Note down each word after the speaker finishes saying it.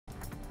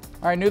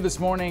All right, new this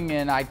morning,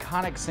 an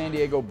iconic San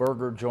Diego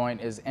burger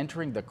joint is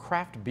entering the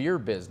craft beer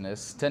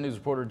business. 10 News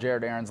reporter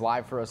Jared Aaron's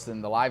live for us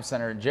in the Live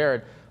Center.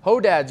 Jared,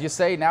 Hodad, you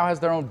say, now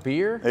has their own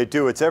beer? They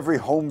do. It's every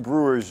home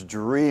brewer's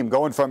dream,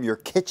 going from your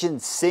kitchen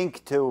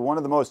sink to one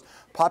of the most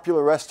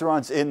popular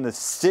restaurants in the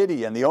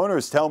city. And the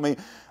owners tell me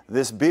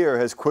this beer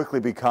has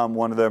quickly become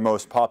one of their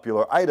most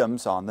popular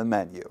items on the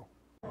menu.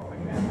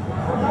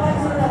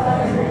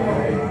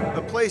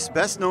 The place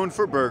best known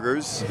for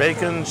burgers,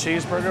 bacon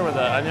cheeseburger with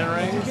the onion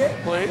rings,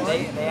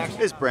 please,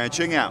 is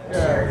branching out.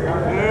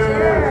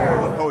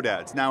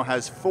 Hodad's now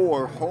has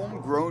 4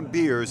 homegrown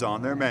beers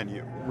on their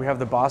menu. We have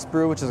the Boss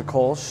Brew, which is a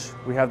Kolsch.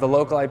 We have the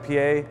local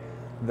IPA,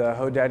 the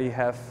Hodad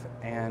Hef,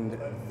 and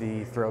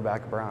the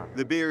Throwback Brown.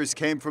 The beers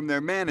came from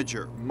their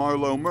manager,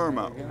 Marlo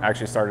Murmo. I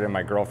actually started in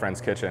my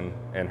girlfriend's kitchen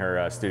in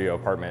her studio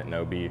apartment in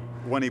OB.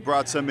 When he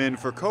brought some in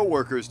for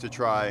co-workers to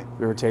try,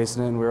 we were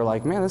tasting it and we were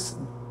like, man, this is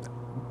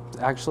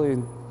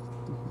actually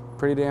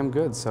pretty damn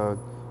good. So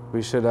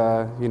we should,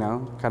 you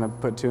know, kind of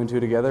put 2 and 2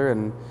 together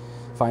and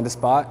find a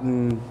spot,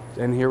 and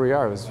here we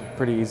are. It was a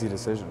pretty easy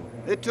decision.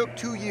 It took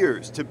 2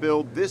 years to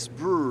build this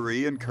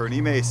brewery in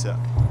Kearney Mesa.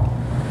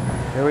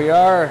 Here we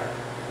are.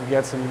 We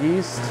got some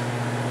yeast,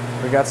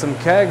 we got some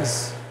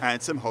kegs. And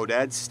some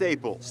Hodad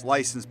staples,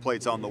 license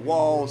plates on the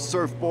wall,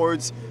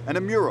 surfboards, and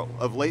a mural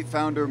of late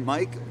founder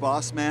Mike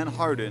Bossman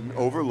Hardin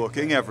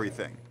overlooking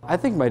everything. I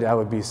think my dad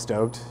would be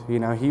stoked. You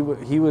know, he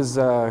was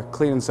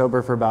clean and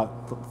sober for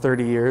about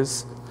 30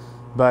 years,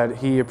 but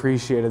he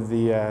appreciated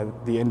the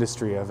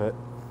industry of it.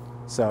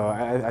 So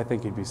I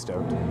think he'd be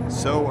stoked.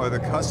 So are the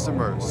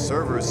customers.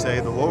 Servers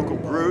say the local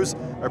brews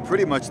are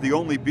pretty much the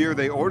only beer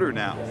they order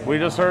now. We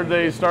just heard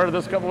they started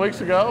this a couple weeks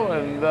ago,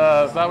 and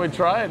thought we'd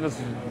try it. It's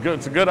good.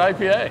 It's a good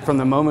IPA. From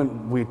the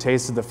moment we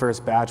tasted the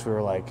first batch, we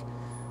were like,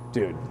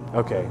 dude,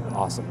 okay,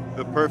 awesome.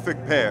 The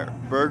perfect pair,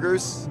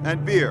 burgers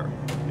and beer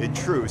in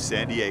true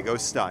San Diego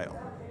style.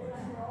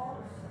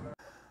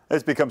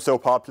 It's become so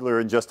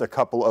popular in just a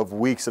couple of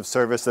weeks of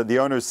service that the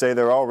owners say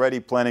they're already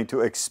planning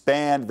to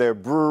expand their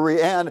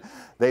brewery, and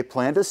they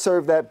plan to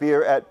serve that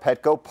beer at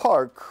Petco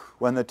Park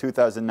when the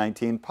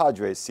 2019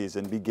 Padres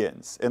season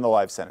begins. In the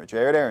Live Center,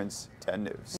 Jared Aaron's 10 News.